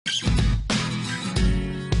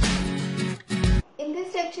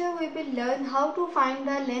lecture we will learn how to find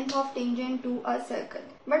the length of tangent to a circle.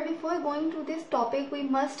 But before going to this topic, we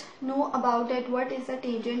must know about it. What is a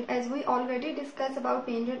tangent? As we already discussed about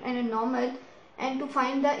tangent and a normal, and to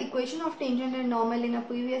find the equation of tangent and normal in a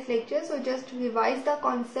previous lecture, so just revise the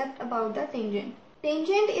concept about the tangent.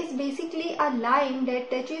 Tangent is basically a line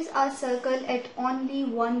that touches a circle at only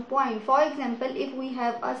one point. For example, if we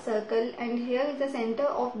have a circle and here is the center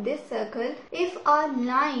of this circle, if a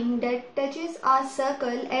line that touches a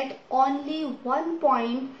circle at only one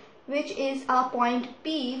point, which is a point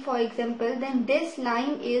P for example, then this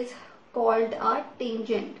line is called a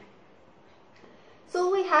tangent.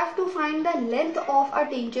 So we have to find the length of a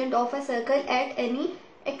tangent of a circle at any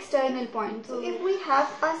external point. So if we have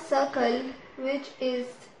a circle, which is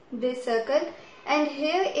this circle, and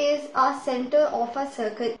here is a center of a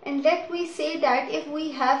circle, and let me say that if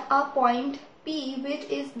we have a point P, which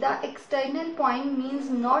is the external point,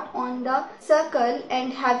 means not on the circle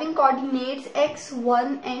and having coordinates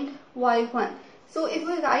x1 and y1. So if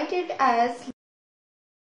we write it as,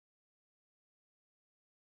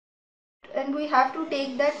 and we have to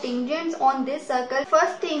take the tangents on this circle.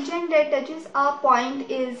 First tangent that touches our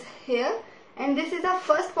point is here, and this is the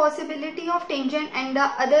first possibility of tangent, and the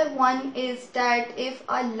other one is that if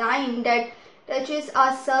a line that touches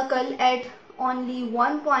a circle at only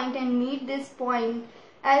one point and meet this point,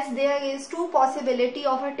 as there is two possibility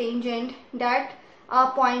of a tangent, that a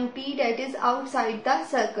point P that is outside the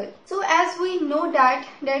circle. So as we know that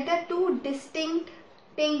the two distinct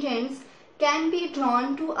tangents can be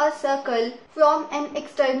drawn to a circle from an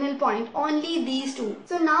external point, only these two.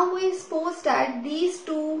 So now we suppose that these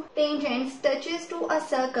two tangents touches to a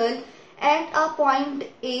circle at a point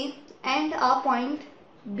A and a point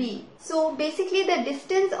B. So basically the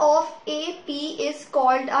distance of AP is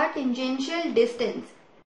called a tangential distance,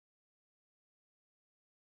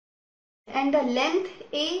 and the length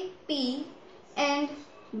AP and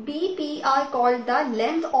BP are called the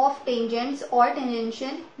length of tangents or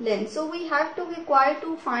tangential length. So we have to require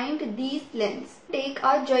to find these lengths. Take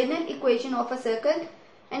a general equation of a circle,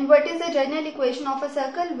 and what is the general equation of a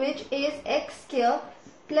circle? Which is x square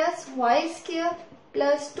plus y square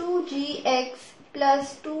plus 2gx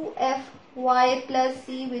plus 2fy plus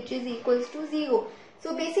c, which is equals to 0.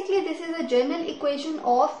 So basically this is a general equation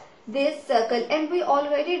of this circle, and we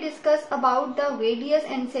already discussed about the radius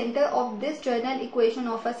and center of this general equation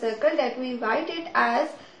of a circle, that we write it as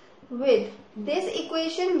with this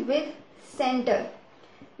equation with center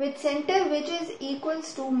which is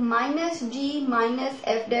equals to minus g minus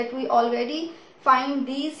f, that we already find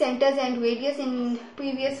these centers and radius in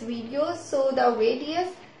previous videos. So the radius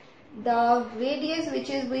which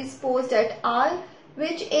is we supposed at r,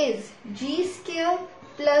 which is g square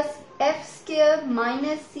plus f square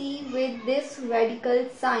minus c with this radical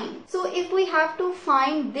sign. So if we have to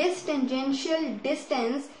find this tangential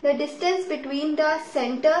distance, the distance between the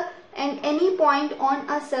center and any point on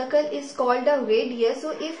a circle is called a radius.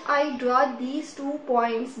 So if I draw these 2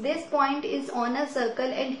 points, this point is on a circle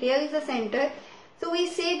and here is the center, so we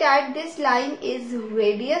say that this line is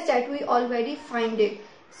radius, that we already find it.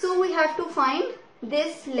 So we have to find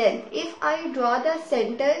this length. If I draw the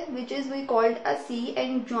center, which is we called a C,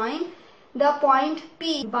 and join the point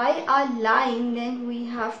P by a line, then we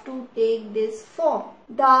have to take this form.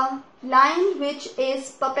 The line which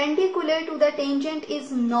is perpendicular to the tangent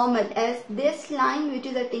is normal, as this line which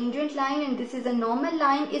is a tangent line and this is a normal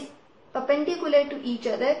line is perpendicular to each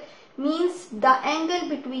other, means the angle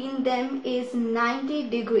between them is 90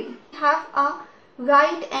 degree. We have a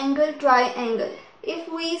right angle triangle. If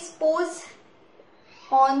we suppose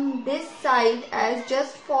on this side, as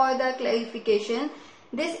just for the clarification,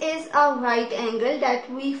 this is a right angle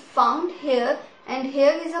that we found here, and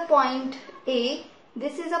here is a point A,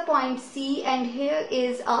 this is a point C, and here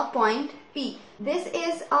is a point P. This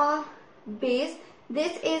is a base,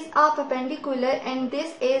 this is a perpendicular, and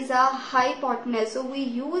this is a hypotenuse. So we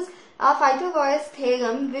use a Pythagoras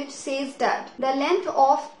theorem which says that the length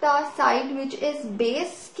of the side which is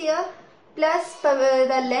base square plus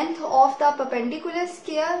the length of the perpendicular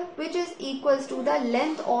square, which is equals to the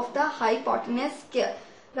length of the hypotenuse square,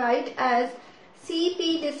 right, as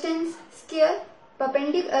CP distance square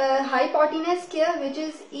hypotenuse square, which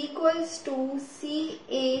is equals to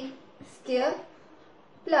CA square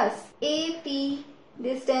plus AP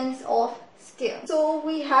distance of square. So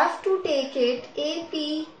we have to take it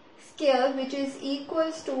AP square, which is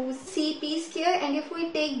equals to CP square, and if we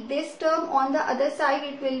take this term on the other side,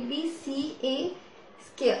 it will be CA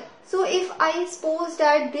square. So if I suppose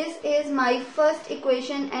that this is my first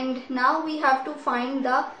equation, and now we have to find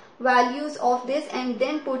the values of this and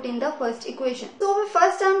then put in the first equation. So the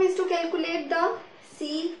first term is to calculate the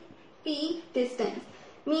CP distance.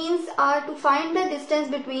 Means to find the distance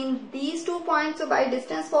between these 2 points. So by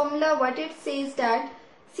distance formula, what it says that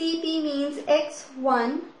CP means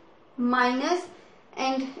x1 minus,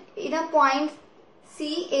 and in a point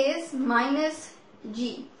C is minus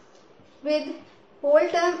G. With whole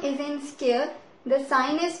term is in square, the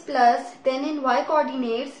sign is plus, then in y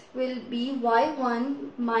coordinates will be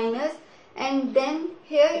y1 minus, and then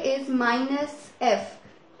here is minus f,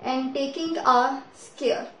 and taking a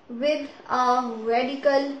square with a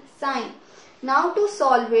radical sign. Now to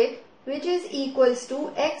solve it, which is equals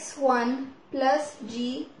to x1 plus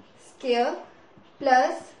g square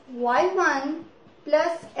plus y1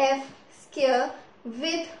 plus f square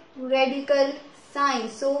with radical sign.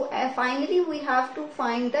 So finally we have to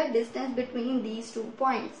find the distance between these 2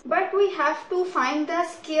 points. But we have to find the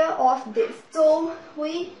square of this. So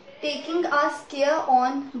we taking a square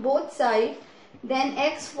on both sides, then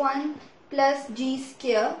x1 plus g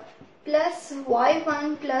square plus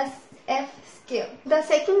y1 plus f square. The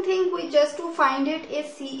second thing we just to find it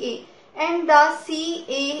is CA, and the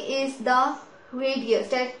CA is the radius.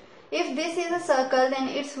 That if this is a circle, then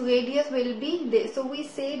its radius will be this. So we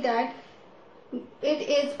say that it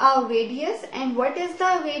is a radius, and what is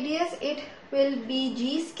the radius? It will be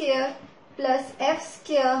g square plus f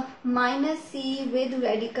square minus c with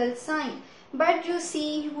radical sign. But you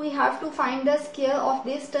see, we have to find the square of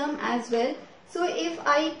this term as well. So if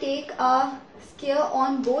I take a square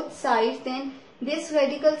on both sides, then this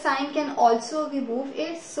radical sign can also remove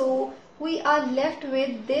it. So we are left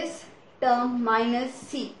with this term minus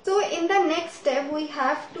c. So in the next step, we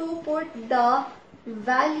have to put the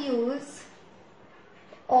values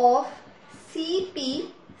of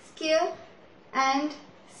CP square and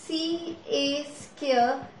CA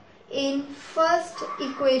square in first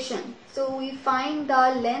equation. So we find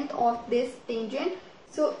the length of this tangent.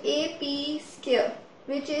 So AP square,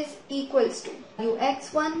 which is equals to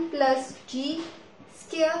x1 plus g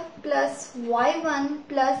square plus y1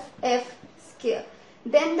 plus f square.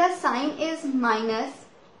 Then the sign is minus.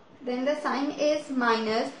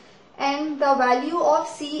 And the value of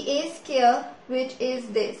CA square, which is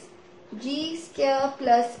this g square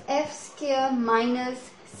plus f square minus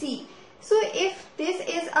c. So if this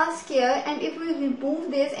is a square, and if we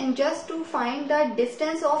remove this and just to find the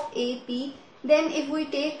distance of AP, then if we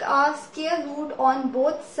take a square root on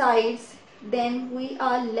both sides, then we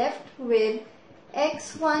are left with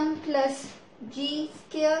x1 plus g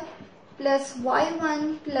square plus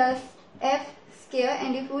y1 plus f square,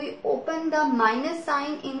 and if we open the minus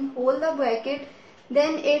sign in whole the bracket,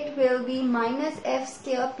 then it will be minus f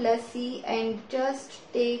square plus c, and just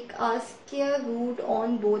take a square root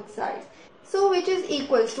on both sides. So which is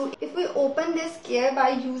equals to, if we open this square by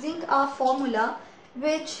using a formula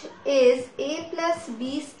which is a plus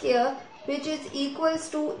b square, which is equals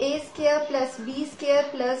to a square plus b square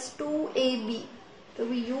plus 2ab. So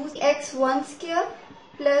we use x1 square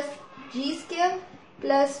plus g square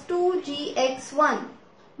plus 2gx1.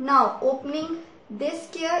 Now opening this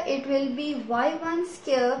square, it will be y1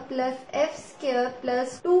 square plus f square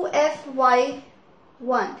plus 2fy1,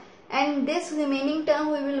 and this remaining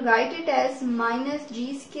term we will write it as minus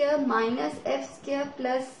g square minus f square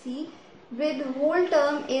plus c, with whole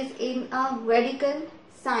term is in a radical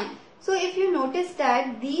sign. So if you notice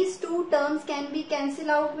that these two terms can be cancelled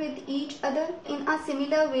out with each other, in a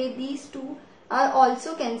similar way these two are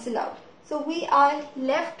also cancelled out. So we are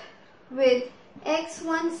left with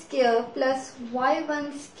x1 square plus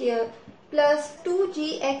y1 square plus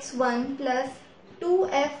 2gx1 plus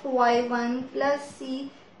 2fy1 plus c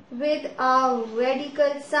with a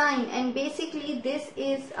radical sign, and basically this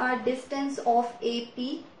is our distance of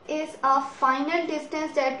AP. Is a final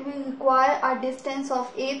distance that we require a distance of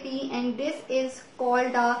AP, and this is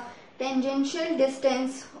called a tangential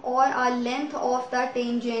distance or a length of the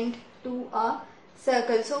tangent to a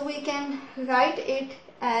circle. So we can write it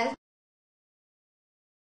as,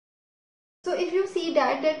 so if you see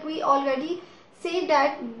that we already say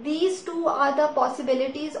that these two are the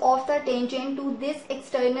possibilities of the tangent to this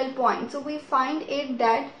external point. So we find it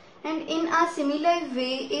that, and in a similar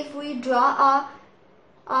way, if we draw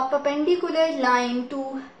a perpendicular line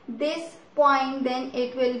to this point, then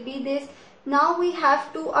it will be this. Now we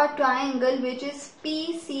have to a triangle which is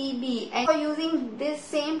PCB, and for using this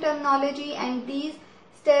same terminology and these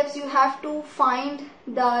steps, you have to find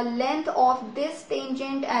the length of this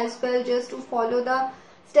tangent as well, just to follow the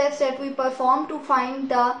steps that we perform to find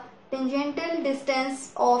the tangential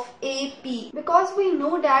distance of AP. Because we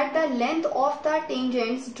know that the length of the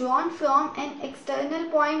tangents drawn from an external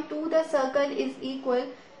point to the circle is equal,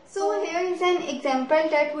 So here is an example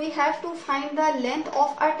that we have to find the length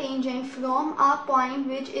of a tangent from a point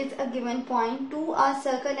which is a given point to a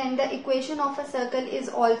circle, and the equation of a circle is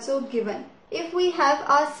also given. If we have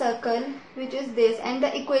a circle which is this, and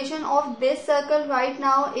the equation of this circle right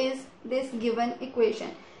now is this given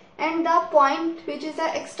equation, and the point which is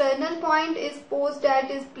the external point is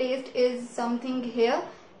placed is something here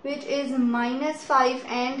which is -5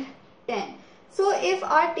 and 10. So if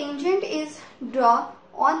our tangent is drawn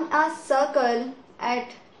on a circle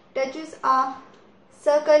touches a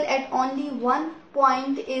circle at only one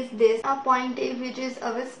point, is this a point A, which is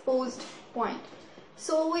our supposed point.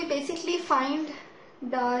 So we basically find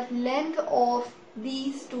the length of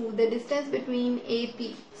these two, the distance between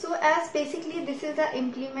AP. So as basically this is the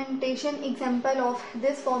implementation example of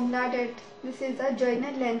this formula, that this is the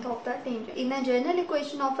journal length of the tangent. In a journal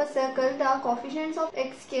equation of a circle, the coefficients of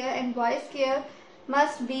x square and y square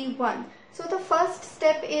must be 1. So the first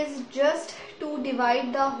step is just to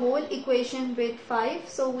divide the whole equation with 5.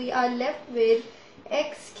 So we are left with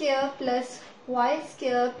x square plus y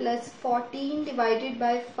square plus 14 divided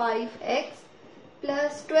by 5x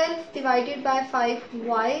plus 12 divided by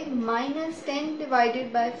 5y minus 10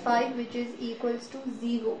 divided by 5, which is equals to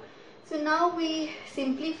 0. So now we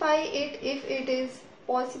simplify it if it is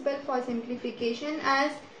possible for simplification,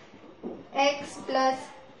 as x plus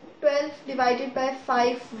 12 divided by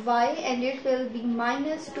 5y, and it will be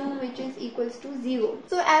 -2, which is equals to 0.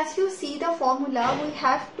 So as you see the formula, we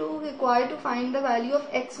have to require to find the value of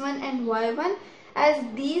x1 and y1, as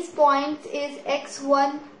these points is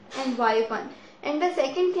x1 and y1. And the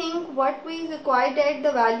second thing what we require, that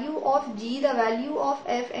the value of g, the value of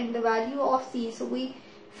f, and the value of c. So we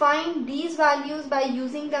find these values by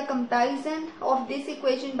using the comparison of this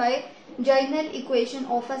equation by journal equation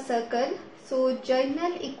of a circle. So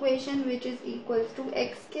journal equation, which is equals to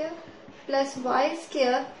x square plus y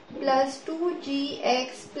square plus 2gx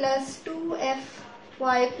plus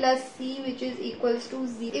 2fy plus c, which is equals to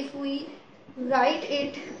 0. If we write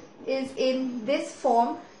it is in this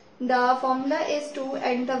form, the formula is 2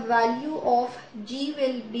 and the value of g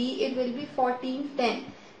will be 14, 10.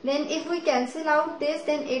 Then if we cancel out this,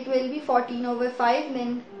 then it will be 14 over 5.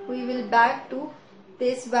 Then we will back to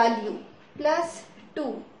this value plus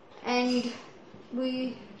 2, and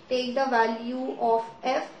we take the value of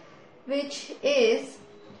f, which is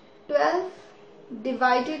 12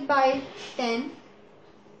 divided by 10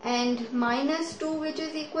 and -2, which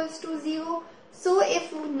is equals to 0. So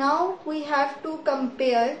if now we have to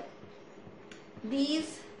compare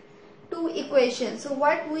these two equations, so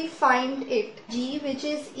what we find it, g, which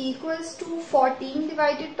is equals to 14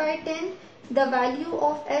 divided by 10, the value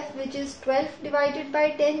of f, which is 12 divided by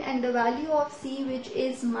 10, and the value of c, which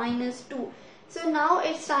is -2. So now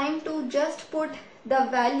it's time to just put the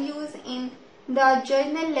values in the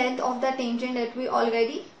journal length of the tangent that we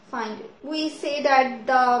already find it. We say that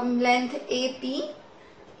the length AP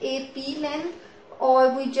length, or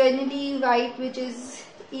we generally write which is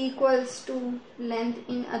equals to length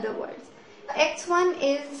in other words. x1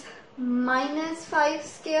 is -5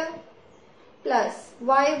 square plus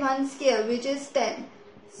y1 square, which is 10.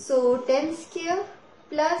 So 10 square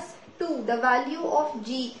plus 2, the value of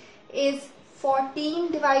g is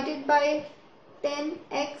 14 divided by 10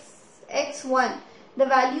 x1. The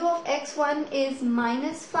value of x1 is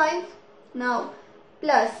 -5. Now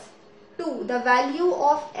plus 2, the value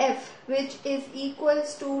of f, which is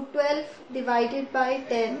equals to 12 divided by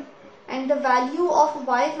 10, and the value of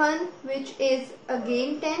y1, which is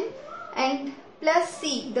again 10, and plus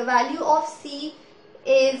c, the value of c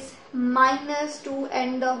is -2,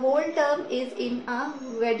 and the whole term is in a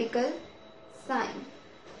radical sign.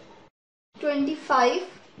 25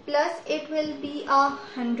 plus it will be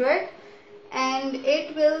 100, and it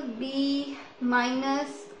will be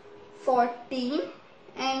 -14,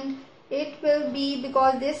 and it will be,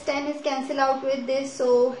 because this 10 is cancelled out with this,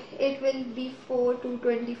 so it will be 4 to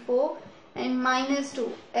 24 and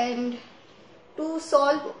 -2. And to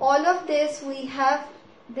solve all of this, we have,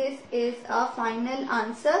 this is our final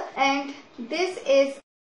answer, and this is,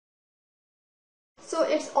 so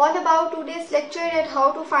it's all about today's lecture at how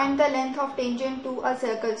to find the length of tangent to a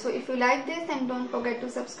circle. So if you like this, then don't forget to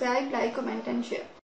subscribe, like, comment and share.